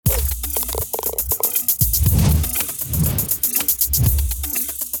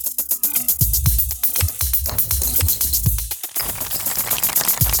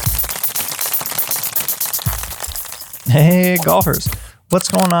Hey, golfers. What's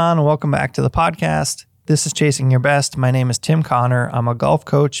going on? Welcome back to the podcast. This is Chasing Your Best. My name is Tim Connor. I'm a golf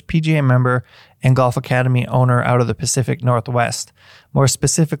coach, PGA member, and Golf Academy owner out of the Pacific Northwest. More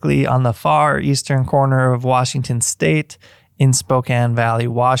specifically, on the far eastern corner of Washington State in Spokane Valley,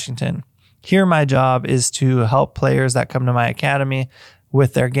 Washington. Here, my job is to help players that come to my academy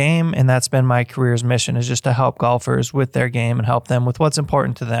with their game, and that's been my career's mission, is just to help golfers with their game and help them with what's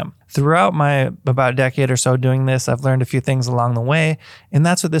important to them. Throughout my about decade or so doing this, I've learned a few things along the way, and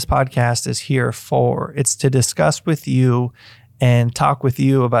that's what this podcast is here for. It's to discuss with you and talk with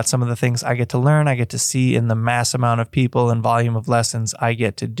you about some of the things I get to learn, I get to see in the mass amount of people and volume of lessons I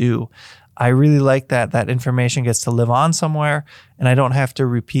get to do. I really like that information gets to live on somewhere, and I don't have to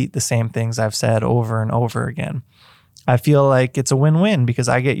repeat the same things I've said over and over again. I feel like it's a win-win because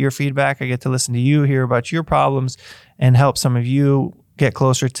I get your feedback. I get to listen to you, hear about your problems, and help some of you get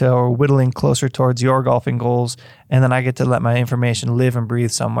closer to or whittling closer towards your golfing goals. And then I get to let my information live and breathe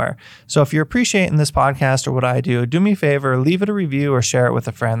somewhere. So if you're appreciating this podcast or what I do me a favor, leave it a review or share it with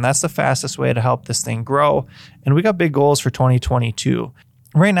a friend. That's the fastest way to help this thing grow. And we got big goals for 2022.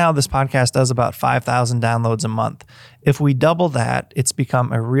 Right now, this podcast does about 5,000 downloads a month. If we double that, it's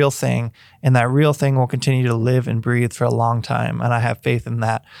become a real thing, and that real thing will continue to live and breathe for a long time, and I have faith in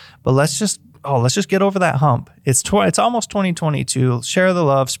that. But let's just get over that hump. It's almost 2022. Share the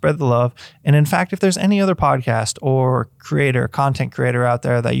love, spread the love. And in fact, if there's any other podcast or content creator out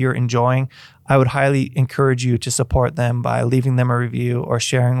there that you're enjoying, I would highly encourage you to support them by leaving them a review or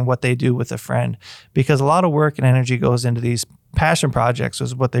sharing what they do with a friend, because a lot of work and energy goes into these passion projects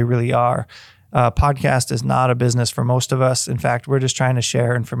is what they really are. Podcast is not a business for most of us. In fact, we're just trying to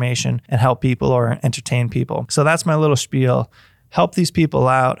share information and help people or entertain people. So that's my little spiel. Help these people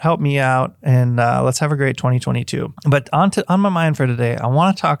out, help me out, and let's have a great 2022. But on my mind for today, I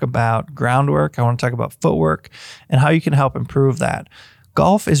want to talk about groundwork. I want to talk about footwork and how you can help improve that.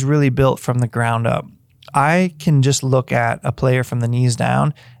 Golf is really built from the ground up. I can just look at a player from the knees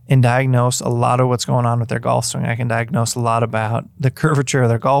down and diagnose a lot of what's going on with their golf swing. I can diagnose a lot about the curvature of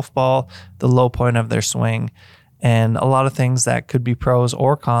their golf ball, the low point of their swing, and a lot of things that could be pros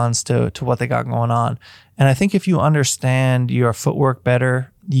or cons to what they got going on. And I think if you understand your footwork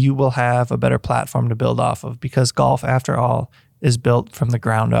better, you will have a better platform to build off of, because golf, after all, is built from the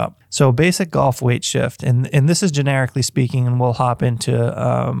ground up. So basic golf weight shift, and this is generically speaking, and we'll hop into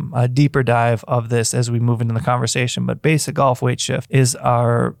a deeper dive of this as we move into the conversation, but basic golf weight shift is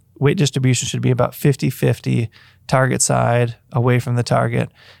our weight distribution should be about 50-50. Target side away from the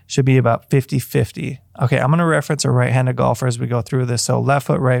target should be about 50-50. Okay, I'm going to reference a right-handed golfer as we go through this. So left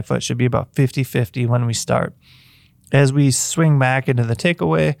foot, right foot should be about 50-50 when we start. As we swing back into the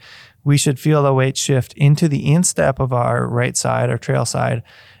takeaway, we should feel the weight shift into the instep of our right side, our trail side.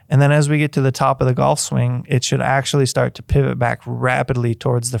 And then as we get to the top of the golf swing, it should actually start to pivot back rapidly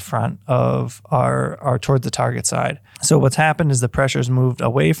towards the front of our towards the target side. So what's happened is the pressure's moved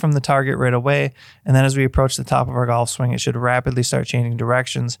away from the target right away. And then as we approach the top of our golf swing, it should rapidly start changing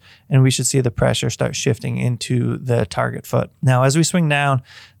directions. And we should see the pressure start shifting into the target foot. Now, as we swing down,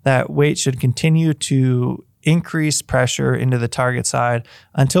 that weight should continue to increase pressure into the target side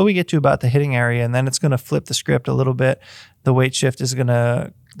until we get to about the hitting area. And then it's going to flip the script a little bit. The weight shift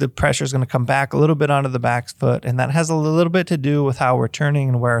the pressure is going to come back a little bit onto the back foot. And that has a little bit to do with how we're turning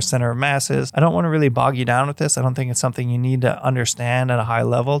and where our center of mass is. I don't want to really bog you down with this. I don't think it's something you need to understand at a high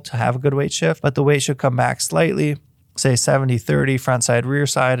level to have a good weight shift, but the weight should come back slightly, say 70-30 front side, rear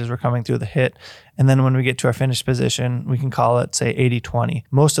side as we're coming through the hit. And then when we get to our finished position, we can call it, say, 80-20.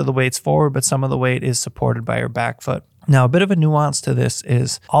 Most of the weight's forward, but some of the weight is supported by your back foot. Now, a bit of a nuance to this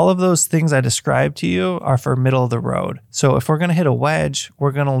is all of those things I described to you are for middle of the road. So if we're going to hit a wedge,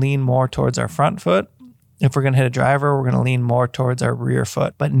 we're going to lean more towards our front foot. If we're going to hit a driver, we're going to lean more towards our rear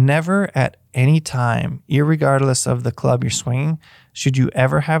foot. But never at any time, irregardless of the club you're swinging, should you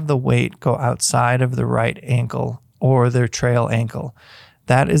ever have the weight go outside of the right ankle or their trail ankle.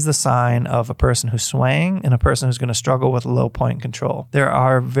 That is the sign of a person who's swaying and a person who's going to struggle with low point control. There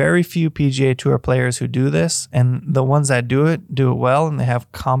are very few PGA Tour players who do this, and the ones that do it well, and they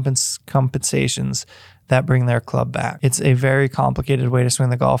have compensations that bring their club back. It's a very complicated way to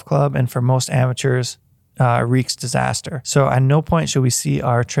swing the golf club, and for most amateurs, wreaks disaster. So at no point should we see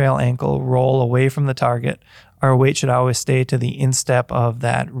our trail ankle roll away from the target. Our weight should always stay to the instep of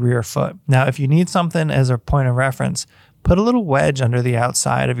that rear foot. Now, if you need something as a point of reference, put a little wedge under the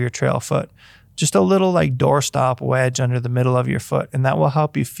outside of your trail foot. Just a little like doorstop wedge under the middle of your foot. And that will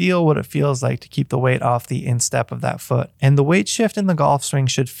help you feel what it feels like to keep the weight off the instep of that foot. And the weight shift in the golf swing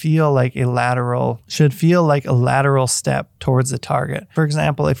should feel like a lateral step towards the target. For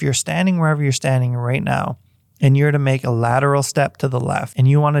example, if you're standing wherever you're standing right now, and you're to make a lateral step to the left, and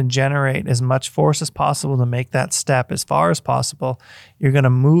you want to generate as much force as possible to make that step as far as possible, you're going to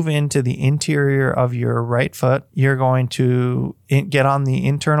move into the interior of your right foot. You're going to get on the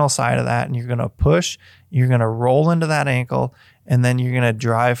internal side of that, and you're going to push. You're going to roll into that ankle, and then you're going to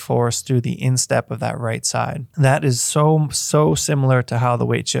drive force through the instep of that right side. That is so similar to how the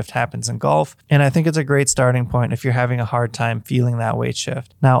weight shift happens in golf. And I think it's a great starting point if you're having a hard time feeling that weight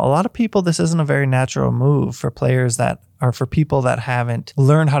shift. Now, a lot of people, this isn't a very natural move for players that are for people that haven't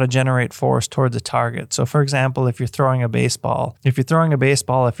learned how to generate force towards a target. So for example, if you're throwing a baseball, if you're throwing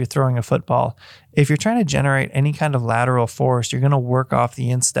a football, if you're trying to generate any kind of lateral force, you're going to work off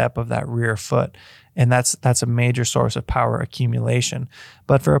the instep of that rear foot. And that's a major source of power accumulation.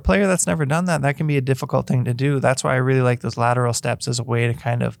 But for a player that's never done that, that can be a difficult thing to do. That's why I really like those lateral steps as a way to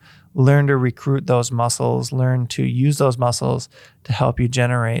kind of learn to recruit those muscles, learn to use those muscles to help you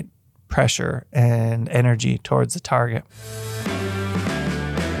generate pressure and energy towards the target.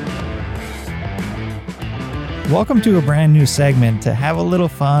 Welcome to a brand new segment to have a little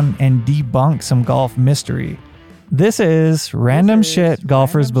fun and debunk some golf mystery. This is Random Shit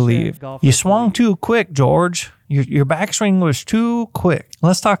Golfers Believe. You swung too quick, George. Your backswing was too quick.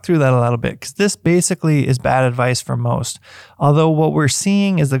 Let's talk through that a little bit, because this basically is bad advice for most. Although what we're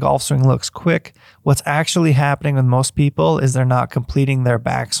seeing is the golf swing looks quick, what's actually happening with most people is they're not completing their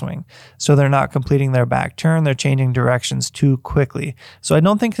backswing. So they're not completing their back turn. They're changing directions too quickly. So I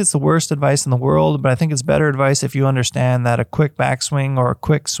don't think it's the worst advice in the world, but I think it's better advice if you understand that a quick backswing or a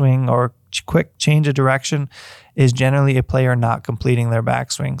quick swing or quick change of direction is generally a player not completing their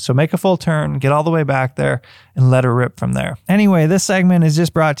backswing. So make a full turn, get all the way back there, and let her rip from there. Anyway, this segment is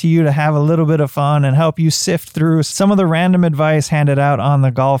just brought to you to have a little bit of fun and help you sift through some of the random advice handed out on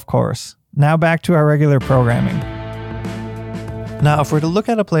the golf course. Now back to our regular programming. Now, if we're to look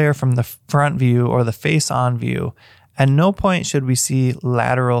at a player from the front view or the face-on view, at no point should we see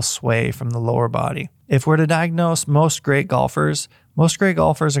lateral sway from the lower body. If we're to diagnose most great golfers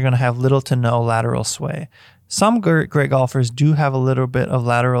are going to have little to no lateral sway. Some great golfers do have a little bit of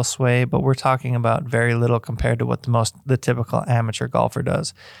lateral sway, but we're talking about very little compared to what the typical amateur golfer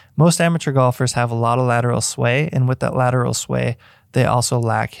does. Most amateur golfers have a lot of lateral sway, and with that lateral sway, they also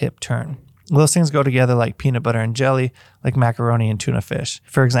lack hip turn. Those things go together like peanut butter and jelly, like macaroni and tuna fish.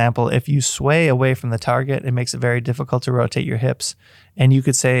 For example, if you sway away from the target, it makes it very difficult to rotate your hips. And you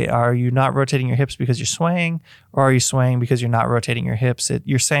could say, are you not rotating your hips because you're swaying, or are you swaying because you're not rotating your hips?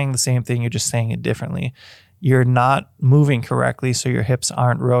 You're saying the same thing, you're just saying it differently. You're not moving correctly, so your hips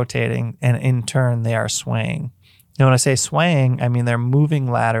aren't rotating, and in turn, they are swaying. Now, when I say swaying, I mean they're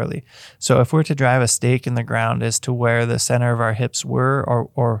moving laterally. So if we're to drive a stake in the ground as to where the center of our hips were,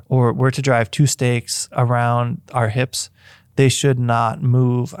 or we're to drive two stakes around our hips, they should not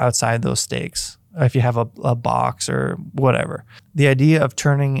move outside those stakes. If you have a box or whatever. The idea of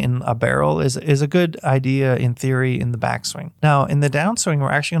turning in a barrel is a good idea in theory in the backswing. Now, in the downswing,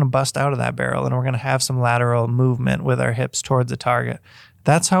 we're actually going to bust out of that barrel, and we're going to have some lateral movement with our hips towards the target.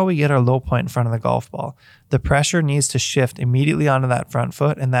 That's how we get our low point in front of the golf ball. The pressure needs to shift immediately onto that front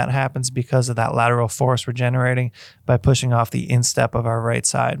foot, and that happens because of that lateral force we're generating by pushing off the instep of our right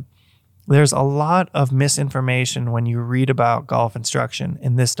side. There's a lot of misinformation when you read about golf instruction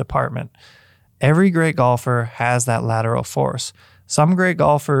in this department. Every great golfer has that lateral force. Some great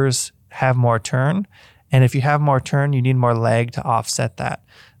golfers have more turn, and if you have more turn, you need more leg to offset that.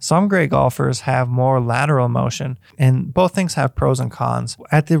 Some great golfers have more lateral motion, and both things have pros and cons.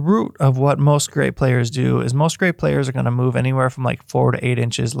 At the root of what most great players do is most great players are going to move anywhere from like 4 to 8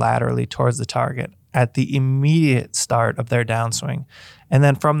 inches laterally towards the target at the immediate start of their downswing. And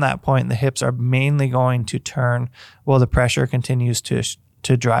then from that point, the hips are mainly going to turn while the pressure continues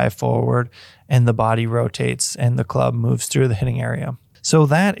to drive forward, and the body rotates and the club moves through the hitting area. So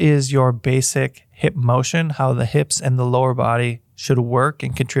that is your basic hip motion, how the hips and the lower body should work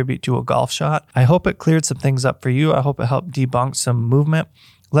and contribute to a golf shot. I hope it cleared some things up for you. I hope it helped debunk some movement.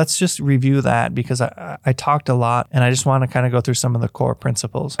 Let's just review that because I talked a lot, and I just want to kind of go through some of the core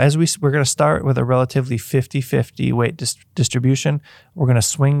principles. We're going to start with a relatively 50-50 weight distribution. We're going to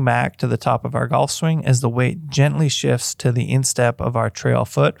swing back to the top of our golf swing as the weight gently shifts to the instep of our trail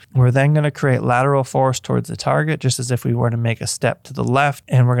foot. We're then going to create lateral force towards the target, just as if we were to make a step to the left,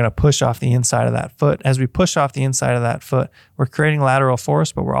 and we're going to push off the inside of that foot. As we push off the inside of that foot, we're creating lateral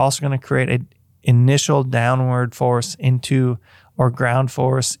force, but we're also going to create an initial downward force or ground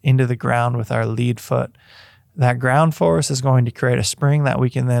force into the ground with our lead foot. That ground force is going to create a spring that we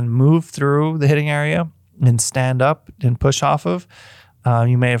can then move through the hitting area and stand up and push off of.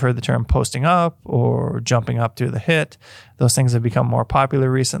 You may have heard the term posting up or jumping up through the hit. Those things have become more popular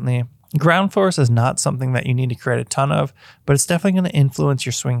recently. Ground force is not something that you need to create a ton of, but it's definitely going to influence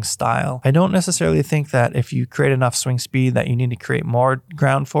your swing style. I don't necessarily think that if you create enough swing speed that you need to create more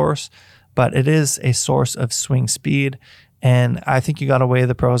ground force, but it is a source of swing speed. And I think you got to weigh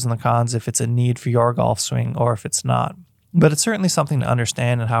the pros and the cons if it's a need for your golf swing or if it's not. But it's certainly something to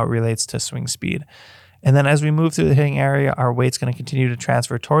understand and how it relates to swing speed. And then as we move through the hitting area, our weight's going to continue to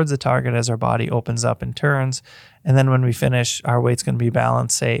transfer towards the target as our body opens up and turns. And then when we finish, our weight's going to be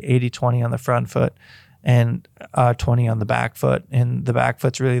balanced, say 80-20 on the front foot and 20 on the back foot. And the back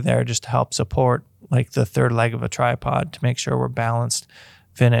foot's really there just to help support like the third leg of a tripod to make sure we're balanced,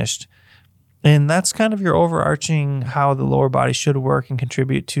 finished. And that's kind of your overarching how the lower body should work and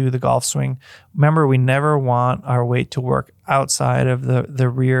contribute to the golf swing. Remember, we never want our weight to work outside of the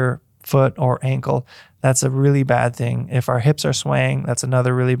rear foot or ankle. That's a really bad thing. If our hips are swaying, that's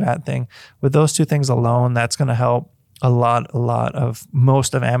another really bad thing. With those two things alone, that's going to help a lot of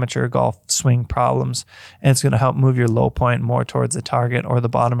most of amateur golf swing problems. And it's going to help move your low point more towards the target or the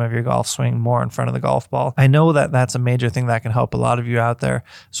bottom of your golf swing more in front of the golf ball. I know that that's a major thing that can help a lot of you out there.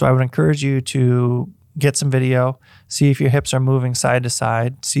 So I would encourage you to get some video, see if your hips are moving side to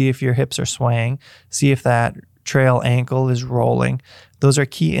side, see if your hips are swaying, see if that trail ankle is rolling. Those are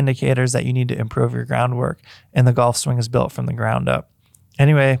key indicators that you need to improve your groundwork, and the golf swing is built from the ground up.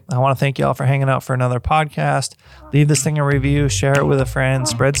 Anyway, I want to thank you all for hanging out for another podcast. Leave this thing a review, share it with a friend,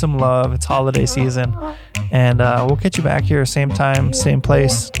 spread some love. It's holiday season, and we'll catch you back here same time, same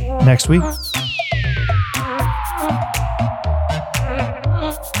place next week.